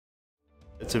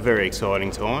It's a very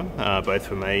exciting time, both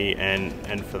for me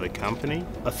and for the company.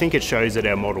 I think it shows that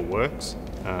our model works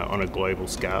on a global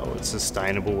scale. It's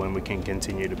sustainable and we can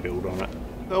continue to build on it.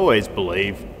 I always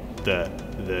believed that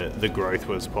the growth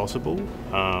was possible,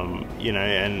 you know,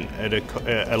 and it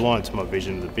aligned to my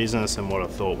vision of the business and what I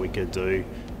thought we could do.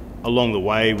 Along the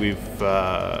way, we've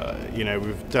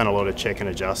done a lot of check and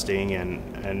adjusting,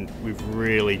 and we've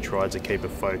really tried to keep a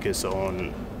focus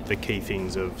on the key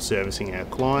things of servicing our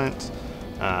clients,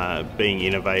 being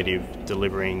innovative,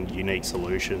 delivering unique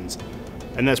solutions,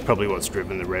 and that's probably what's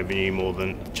driven the revenue more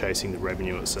than chasing the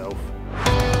revenue itself.